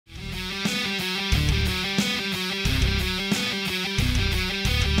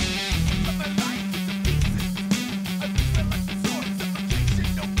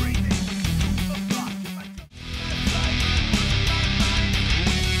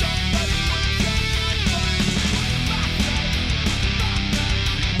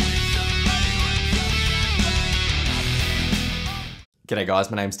G'day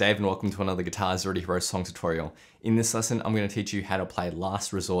guys, my name's Dave and welcome to another Guitar Zero to Hero song tutorial. In this lesson, I'm going to teach you how to play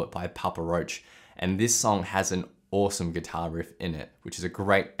Last Resort by Roach. And this song has an awesome guitar riff in it, which is a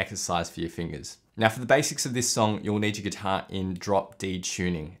great exercise for your fingers. Now for the basics of this song, you'll need your guitar in drop D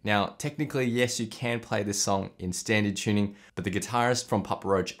tuning. Now technically, yes, you can play this song in standard tuning, but the guitarist from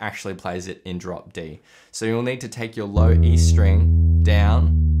Roach actually plays it in drop D. So you'll need to take your low E string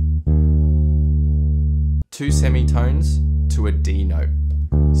down 2 semitones to a D note.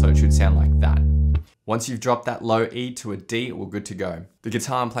 So it should sound like that. Once you've dropped that low E to a D, we're good to go. The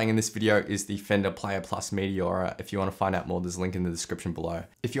guitar I'm playing in this video is the Fender Player Plus Meteora. If you want to find out more, there's a link in the description below.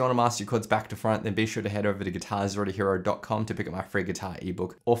 If you want to master your chords back to front, then be sure to head over to guitarzerotohero.com to pick up my free guitar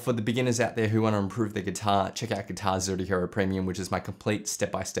ebook. Or for the beginners out there who want to improve their guitar, check out GZ2H Premium, which is my complete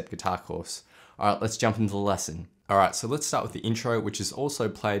step-by-step guitar course. All right, let's jump into the lesson. All right, so let's start with the intro, which is also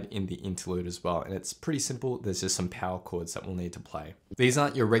played in the interlude as well. And it's pretty simple. There's just some power chords that we'll need to play. These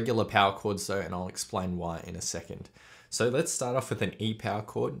aren't your regular power chords though, and I'll explain why in a second. So let's start off with an E power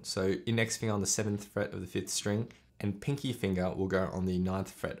chord. So index finger on the 7th fret of the 5th string, and pinky finger will go on the 9th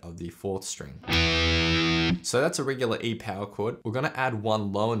fret of the 4th string. So that's a regular E power chord. We're gonna add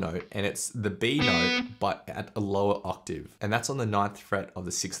one lower note, and it's the B note, but at a lower octave. And that's on the 9th fret of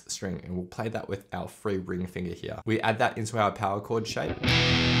the 6th string, and we'll play that with our free ring finger here. We add that into our power chord shape,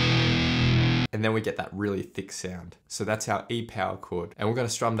 and then we get that really thick sound. So that's our E power chord. And we're gonna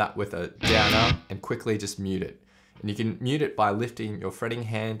strum that with a downer and quickly just mute it. And you can mute it by lifting your fretting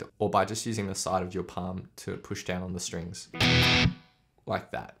hand or by just using the side of your palm to push down on the strings.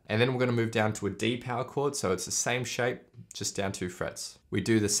 Like that. And then we're going to move down to a D power chord. So it's the same shape, just down 2 frets. We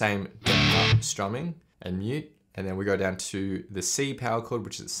do the same down up strumming and mute. And then we go down to the C power chord,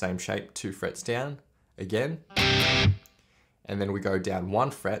 which is the same shape, 2 frets down again. And then we go down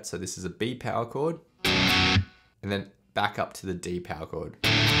 1 fret. So this is a B power chord. And then back up to the D power chord.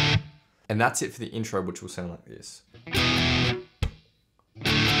 And that's it for the intro, which will sound like this.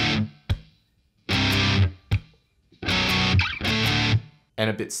 And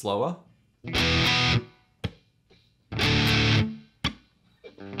a bit slower.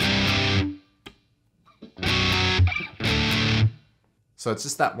 So it's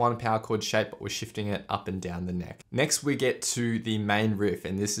just that one power chord shape, but we're shifting it up and down the neck. Next we get to the main riff,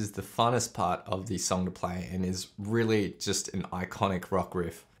 and this is the funnest part of the song to play and is really just an iconic rock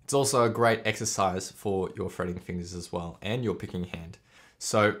riff. It's also a great exercise for your fretting fingers as well, and your picking hand.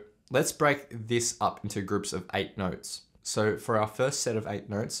 So let's break this up into groups of 8 notes. So for our first set of 8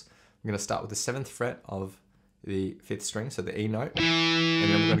 notes, I'm going to start with the 7th fret of the 5th string, so the E note, and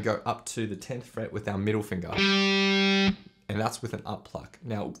then we're going to go up to the 10th fret with our middle finger, and that's with an up pluck.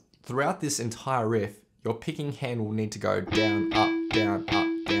 Now, throughout this entire riff, your picking hand will need to go down, up, down, up,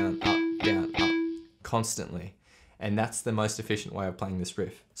 down, up, down, up, constantly. And that's the most efficient way of playing this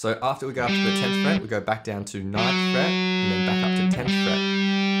riff. So after we go up to the 10th fret, we go back down to 9th fret, and then back up to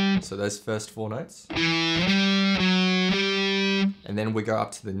 10th fret. So those first 4 notes. And then we go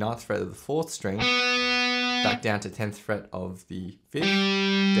up to the 9th fret of the 4th string, back down to 10th fret of the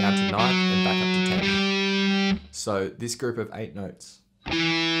 5th, down to 9th, and back up to 10th. So this group of 8 notes.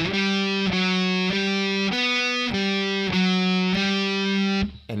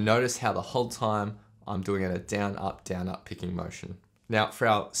 And notice how the whole time I'm doing it a down, up picking motion. Now for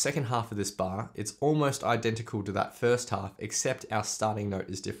our second half of this bar, it's almost identical to that first half, except our starting note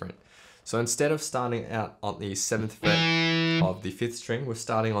is different. So instead of starting out on the 7th fret of the 5th string, we're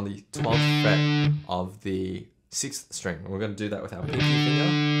starting on the 12th fret of the 6th string. And we're going to do that with our pinky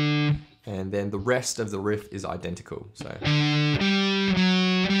finger. And then the rest of the riff is identical. So.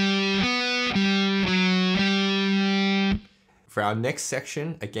 For our next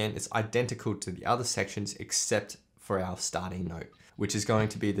section, again, it's identical to the other sections except for our starting note, which is going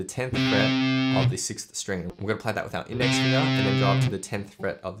to be the 10th fret of the 6th string. We're going to play that with our index finger and then go up to the 10th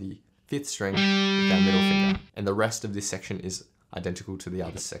fret of the 5th string with our middle finger. And the rest of this section is identical to the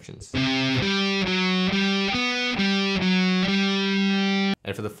other sections.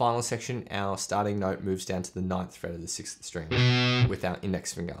 And for the final section, our starting note moves down to the 9th fret of the 6th string with our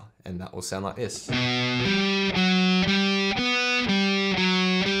index finger. And that will sound like this.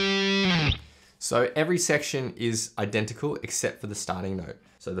 So every section is identical except for the starting note.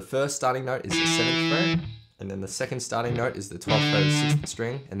 So the first starting note is the 7th fret, and then the second starting note is the 12th fret of the 6th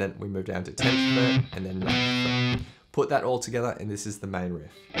string, and then we move down to 10th fret, and then 9th fret. Put that all together, and this is the main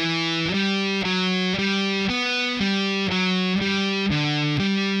riff.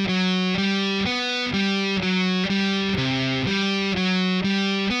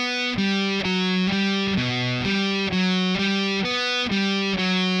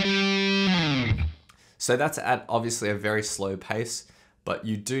 So that's at obviously a very slow pace, but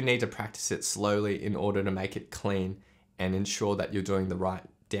you do need to practice it slowly in order to make it clean and ensure that you're doing the right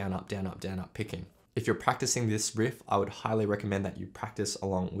down, up, down, up, down, up picking. If you're practicing this riff, I would highly recommend that you practice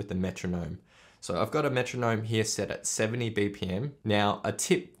along with the metronome. So I've got a metronome here set at 70 BPM. Now, a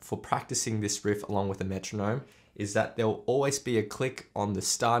tip for practicing this riff along with the metronome is that there'll always be a click on the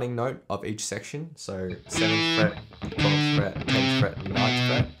starting note of each section. So 7th fret, 12th fret, 10th fret, 9th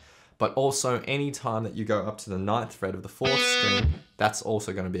fret. But also any time that you go up to the 9th fret of the 4th string, that's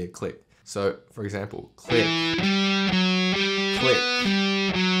also going to be a click. So for example, click, click, click,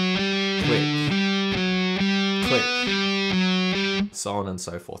 click, so on and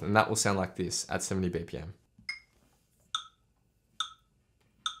so forth. And that will sound like this at 70 BPM.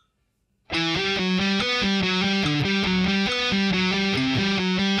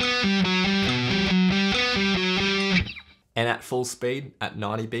 And at full speed at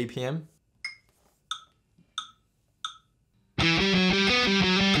 90 BPM.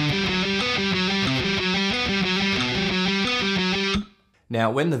 Now,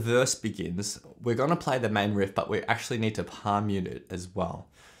 when the verse begins, we're going to play the main riff, but we actually need to palm mute it as well.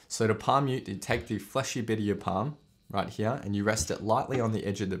 So to palm mute, you take the fleshy bit of your palm right here and you rest it lightly on the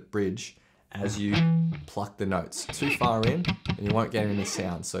edge of the bridge as you pluck the notes. Too far in and you won't get any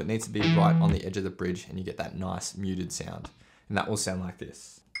sound. So it needs to be right on the edge of the bridge and you get that nice muted sound. And that will sound like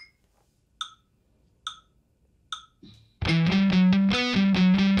this.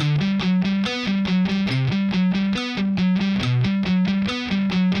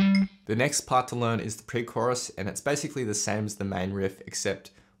 The next part to learn is the pre-chorus, and it's basically the same as the main riff,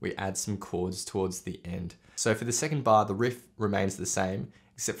 except we add some chords towards the end. So for the second bar, the riff remains the same,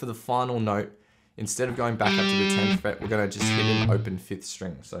 except for the final note. Instead of going back up to the 10th fret, we're going to just hit an open 5th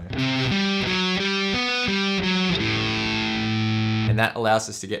string. So, and that allows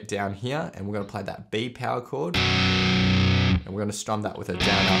us to get down here, and we're going to play that B power chord, and we're going to strum that with a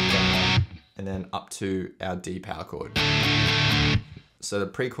down, up, and then up to our D power chord. So the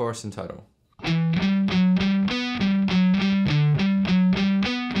pre-chorus in total.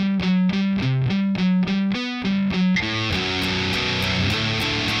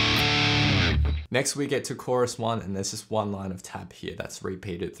 Next we get to chorus 1, and there's just one line of tab here that's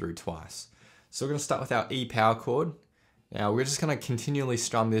repeated through twice. So we're going to start with our E power chord. Now we're just going to continually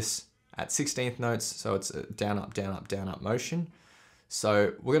strum this at 16th notes, so it's a down, up, down, up, down, up motion.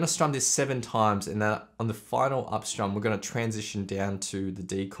 So we're going to strum this 7 times, and then on the final up strum, we're going to transition down to the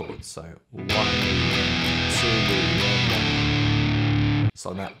D chord. So 1, 2, 1. So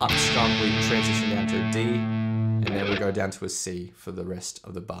on that up strum, we transition down to a D, and then we go down to a C for the rest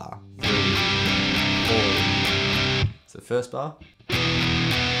of the bar. 3, 4. So the first bar.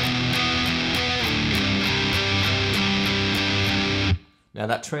 Now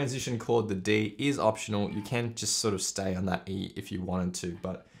that transition chord, the D, is optional. You can just sort of stay on that E if you wanted to,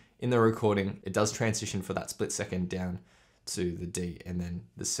 but in the recording, it does transition for that split second down to the D and then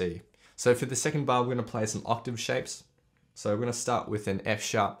the C. So for the second bar, we're going to play some octave shapes. So we're going to start with an F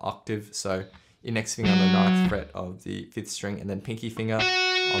sharp octave. So index finger on the 9th fret of the 5th string, and then pinky finger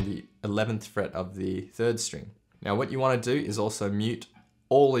on the 11th fret of the 3rd string. Now what you want to do is also mute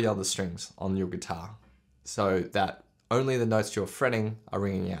all the other strings on your guitar so that only the notes you're fretting are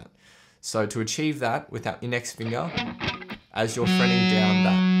ringing out. So to achieve that with our index finger, as you're fretting down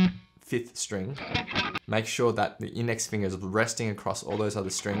that 5th string, make sure that the index finger is resting across all those other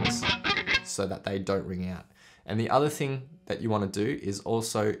strings so that they don't ring out. And the other thing that you want to do is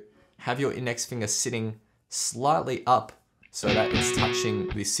also have your index finger sitting slightly up so that it's touching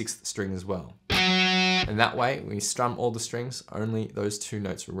the 6th string as well. And that way, when you strum all the strings, only those 2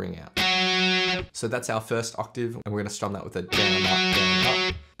 notes will ring out. So that's our first octave, and we're going to strum that with a down,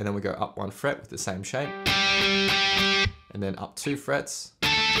 up, and then we go up 1 fret with the same shape, and then up 2 frets,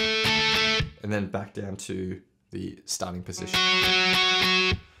 and then back down to the starting position.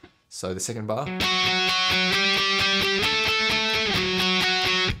 So the second bar,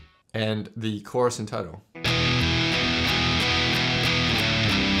 and the chorus in total.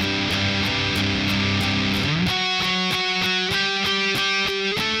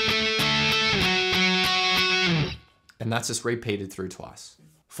 And that's just repeated through twice.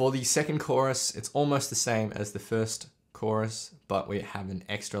 For the second chorus, it's almost the same as the first chorus, but we have an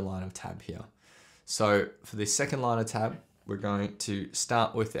extra line of tab here. So for the second line of tab, we're going to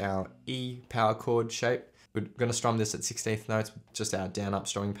start with our E power chord shape. We're going to strum this at 16th notes with just our down up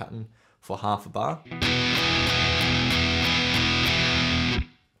strumming pattern for half a bar.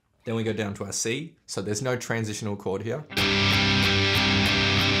 Then we go down to our C, so there's no transitional chord here.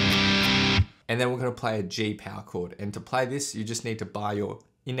 And then we're going to play a G power chord. And to play this, you just need to bar your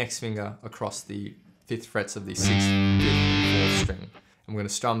index finger across the 5th frets of the 6th, 5th, and 4th string. I'm going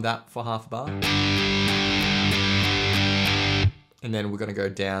to strum that for half a bar. And then we're going to go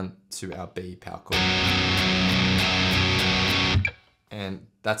down to our B power chord. And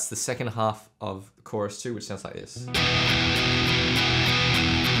that's the second half of the chorus 2, which sounds like this.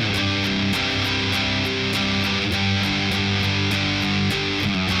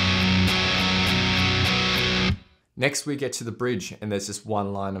 Next we get to the bridge, and there's just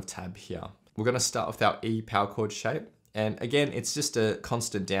one line of tab here. We're going to start with our E power chord shape. And again, it's just a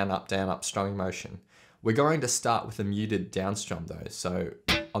constant down, up strumming motion. We're going to start with a muted down strum though. So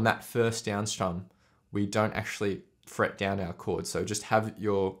on that first down strum, we don't actually fret down our chord. So just have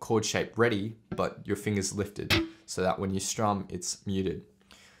your chord shape ready, but your fingers lifted so that when you strum, it's muted.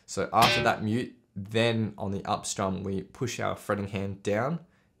 So after that mute, then on the up strum, we push our fretting hand down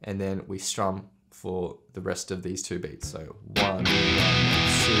and then we strum for the rest of these 2 beats. So 1, 2,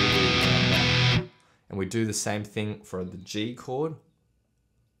 and we do the same thing for the G chord.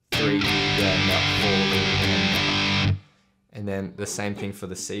 3, 4, and then the same thing for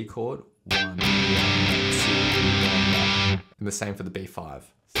the C chord. 1, 2, and the same for the B5.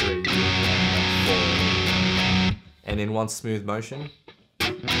 3, 4, and in one smooth motion.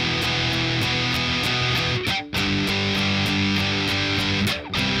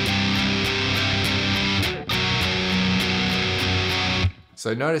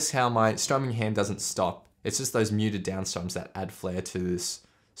 So notice how my strumming hand doesn't stop. It's just those muted down strums that add flair to this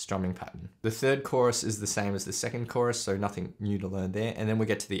strumming pattern. The third chorus is the same as the second chorus, so nothing new to learn there. And then we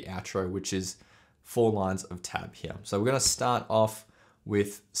get to the outro, which is 4 lines of tab here. So we're going to start off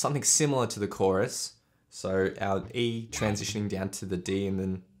with something similar to the chorus. So our E transitioning down to the D and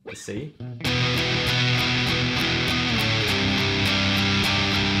then the C.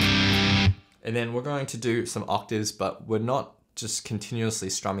 And then we're going to do some octaves, but we're not just continuously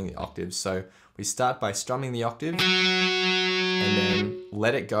strumming the octaves. So we start by strumming the octave and then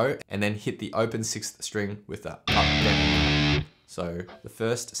let it go and then hit the open 6th string with the up, down. So the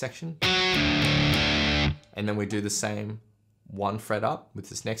first section, and then we do the same 1 fret up with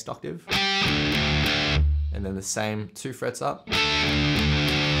this next octave, and then the same 2 frets up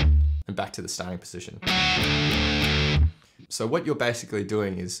and back to the starting position. So what you're basically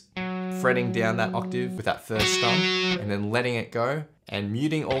doing is fretting down that octave with that first strum and then letting it go and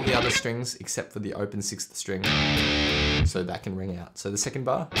muting all the other strings except for the open 6th string so that can ring out. So the second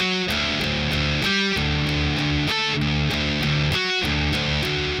bar.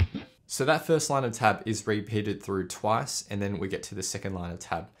 So that first line of tab is repeated through twice and then we get to the second line of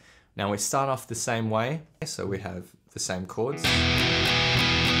tab. Now we start off the same way, so we have the same chords.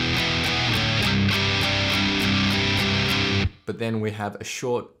 But then we have a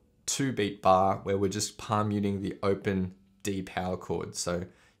short 2-beat bar where we're just palm muting the open D power chord. So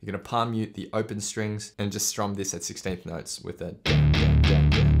you're going to palm mute the open strings and just strum this at 16th notes with a down, down, down,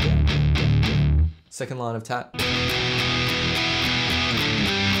 down, down, down, down. Second line of tab.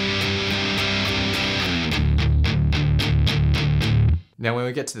 Now when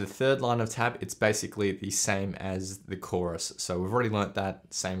we get to the third line of tab, it's basically the same as the chorus. So we've already learnt that,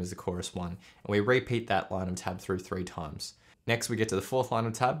 same as the chorus 1. And we repeat that line of tab through 3 times. Next we get to the 4th line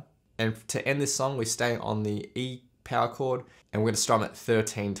of tab. And to end this song, we stay on the E power chord and we're going to strum it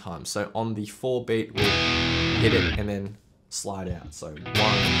 13 times. So on the 4 beat, we'll hit it and then slide out. So 1, 2, 3,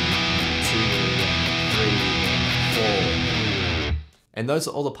 4. And those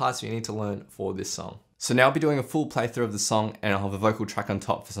are all the parts you need to learn for this song. So now I'll be doing a full playthrough of the song and I'll have a vocal track on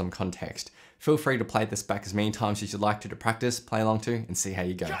top for some context. Feel free to play this back as many times as you'd like to practice, play along to, and see how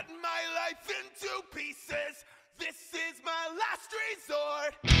you go. Cutting my life into pieces. This is my last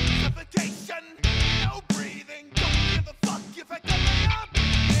resort. Suffocation, no breathing. Don't give a fuck if I cut my arm.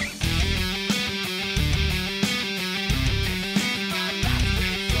 This is my last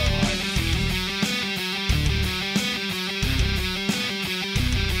resort.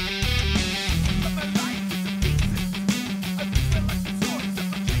 Cut my life into pieces. I feel like a sword.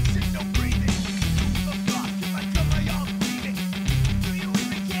 Suffocation, no breathing. Don't give a fuck if I cut my arm bleeding. Do you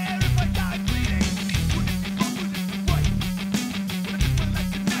even care if I die bleeding? Would it be wrong? Would it be right? Would it be like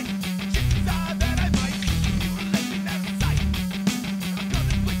tonight? Chances are that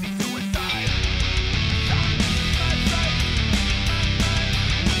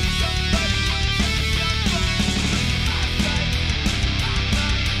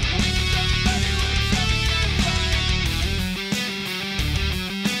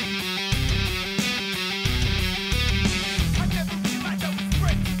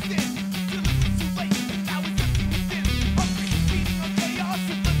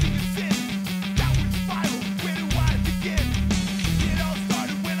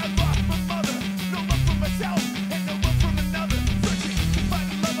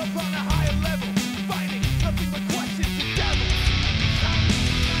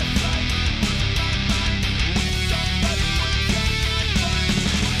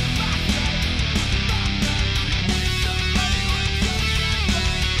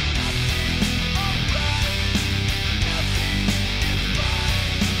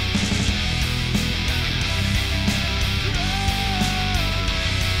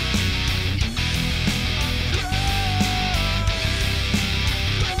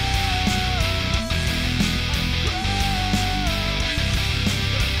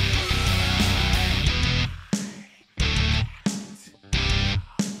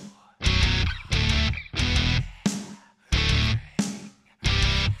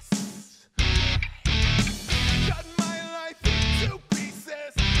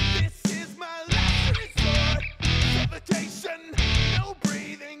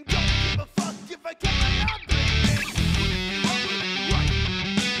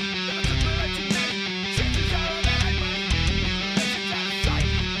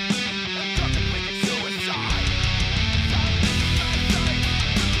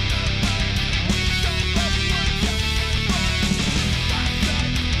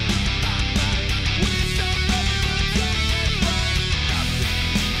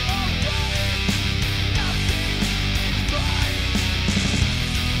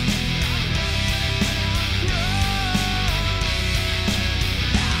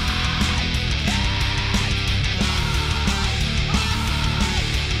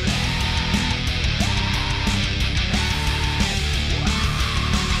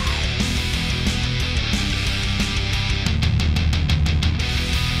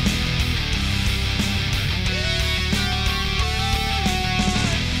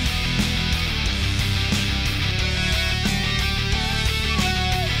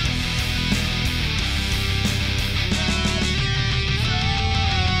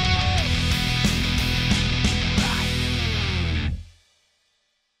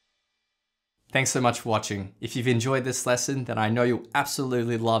Thanks so much for watching. If you've enjoyed this lesson, then I know you'll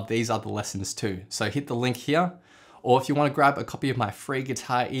absolutely love these other lessons too. So hit the link here, or if you want to grab a copy of my free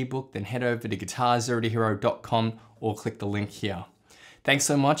guitar ebook, then head over to guitar0tohero.com or click the link here. Thanks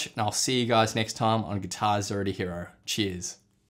so much, and I'll see you guys next time on Guitar Zero to Hero. Cheers.